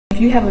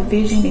if you have a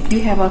vision, if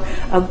you have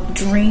a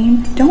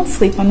dream, don't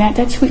sleep on that.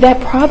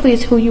 That probably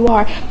is who you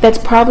are. That's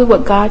probably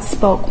what God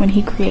spoke when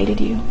He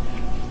created you.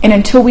 And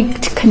until we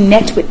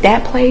connect with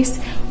that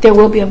place, there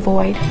will be a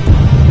void.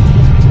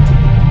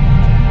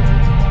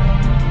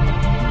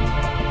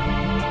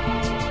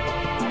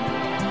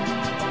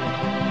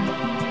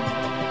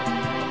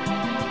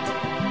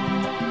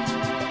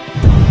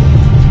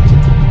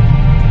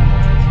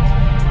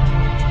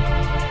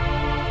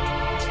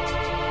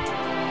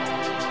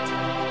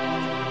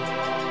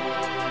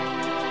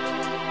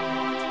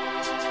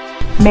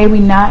 May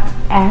we not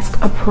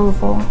ask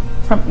approval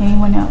from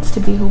anyone else to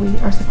be who we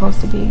are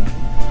supposed to be.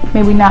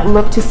 May we not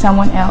look to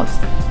someone else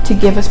to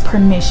give us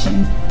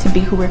permission to be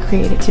who we're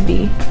created to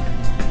be.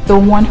 The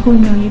one who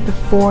knew you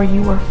before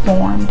you were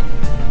formed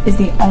is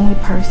the only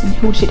person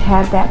who should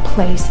have that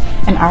place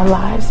in our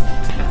lives.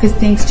 Because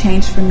things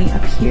changed for me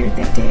up here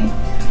that day.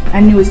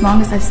 I knew as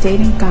long as I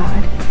stayed in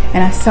God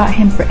and I sought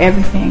Him for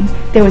everything,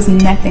 there was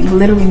nothing,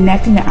 literally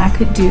nothing that I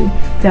could do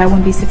that I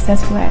wouldn't be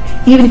successful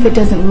at. Even if it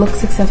doesn't look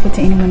successful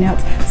to anyone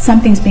else,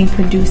 something's being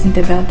produced and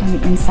developed on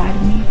the inside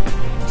of me.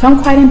 So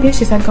I'm quite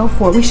ambitious. I go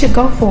for it. We should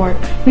go for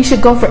it. We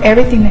should go for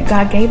everything that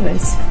God gave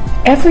us.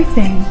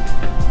 Everything.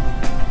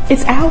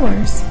 It's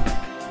ours.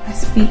 I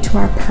speak to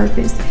our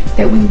purpose,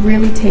 that we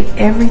really take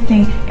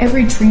everything,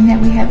 every dream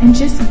that we have, and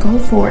just go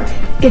for it.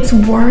 It's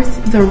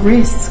worth the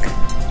risk.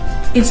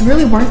 It's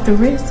really worth the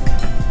risk.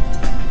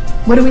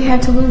 What do we have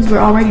to lose? We're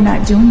already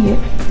not doing it.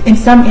 In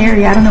some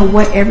area, I don't know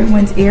what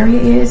everyone's area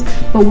is,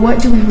 but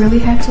what do we really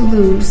have to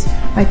lose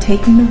by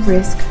taking the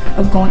risk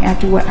of going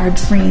after what our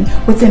dream,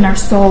 what's in our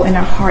soul and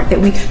our heart that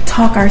we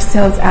talk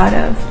ourselves out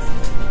of?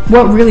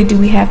 What really do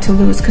we have to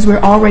lose? Because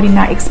we're already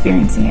not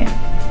experiencing it.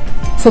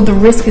 So the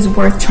risk is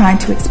worth trying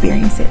to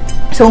experience it.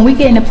 So when we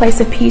get in a place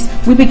of peace,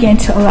 we begin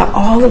to allow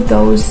all of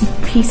those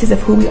pieces of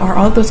who we are,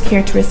 all of those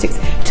characteristics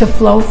to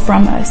flow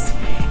from us.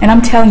 And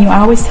I'm telling you, I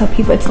always tell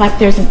people it's like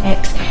there's an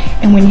X.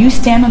 And when you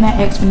stand on that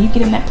X, when you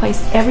get in that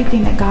place,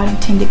 everything that God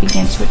intended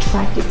begins to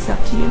attract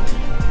itself to you.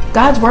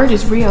 God's word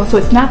is real, so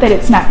it's not that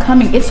it's not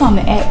coming, it's on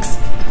the X.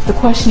 The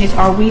question is,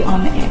 are we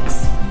on the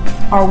X?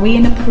 Are we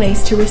in a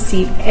place to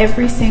receive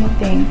every single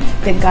thing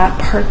that God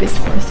purposed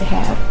for us to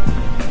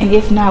have? And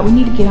if not, we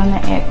need to get on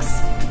the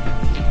X.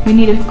 We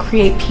need to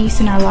create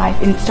peace in our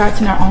life, and it starts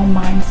in our own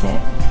mindset.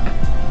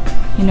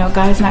 You know,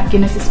 God has not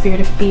given us a spirit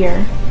of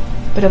fear,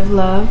 but of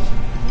love,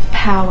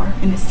 power,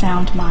 and a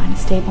sound mind,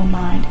 stable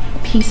mind,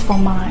 peaceful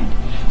mind.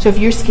 So if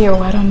you're scared,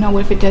 well, I don't know,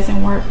 what if it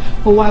doesn't work?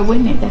 Well, why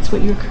wouldn't it? That's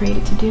what you were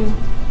created to do.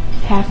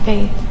 Have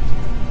faith.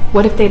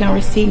 What if they don't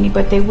receive me?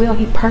 But they will.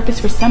 He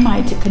purposed for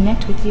somebody to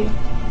connect with you.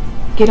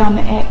 Get on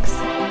the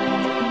X.